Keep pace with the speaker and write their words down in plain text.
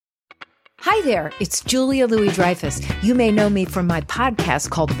Hi there, it's Julia Louis-Dreyfus. You may know me from my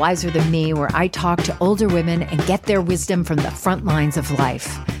podcast called Wiser Than Me, where I talk to older women and get their wisdom from the front lines of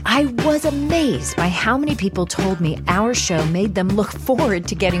life. I was amazed by how many people told me our show made them look forward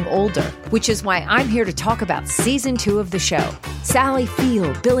to getting older, which is why I'm here to talk about season 2 of the show. Sally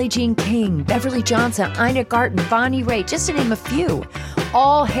Field, Billie Jean King, Beverly Johnson, Ina Garten, Bonnie Raitt, just to name a few.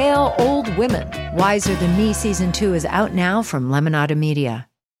 All hail old women. Wiser Than Me season 2 is out now from Lemonada Media.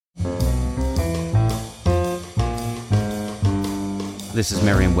 This is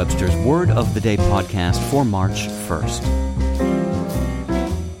Merriam-Webster's Word of the Day podcast for March 1st.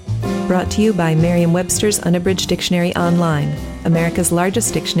 Brought to you by Merriam-Webster's Unabridged Dictionary Online, America's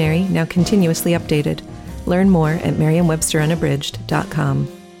largest dictionary, now continuously updated. Learn more at merriam-websterunabridged.com.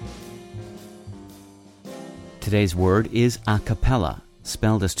 Today's word is ah-kuh-PEL-uh,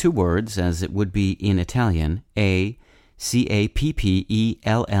 spelled as 2 words as it would be in Italian, A-C-A-P-P-E-L-L-A.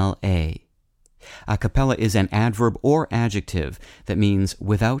 Ah-kuh-PEL-uh is an adverb or adjective that means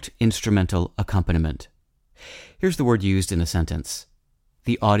without instrumental accompaniment. Here's the word used in a sentence.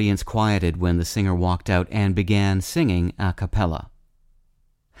 The audience quieted when the singer walked out and began singing ah-kuh-PEL-uh.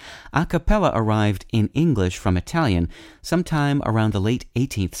 Ah-kuh-PEL-uh arrived in English from Italian sometime around the late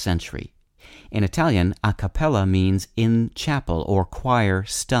 18th century. In Italian, ah-kuh-PEL-uh means in chapel or choir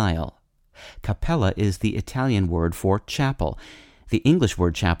style. Cappella is the Italian word for chapel. The English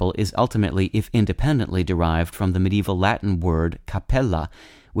word chapel is ultimately, if independently, derived from the medieval Latin word Cappella,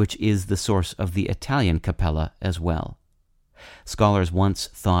 which is the source of the Italian cappella as well. Scholars once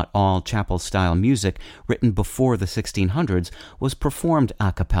thought all chapel-style music written before the 1600s was performed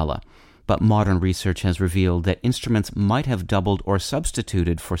a cappella, but modern research has revealed that instruments might have doubled or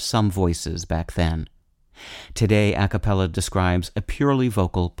substituted for some voices back then. Today, a cappella describes a purely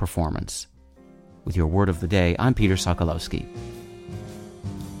vocal performance. With your Word of the Day, I'm Peter Sokolowski.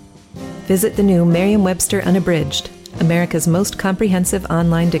 Visit the new Merriam-Webster Unabridged, America's most comprehensive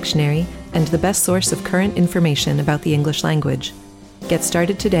online dictionary and the best source of current information about the English language. Get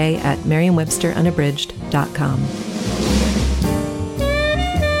started today at merriam-websterunabridged.com.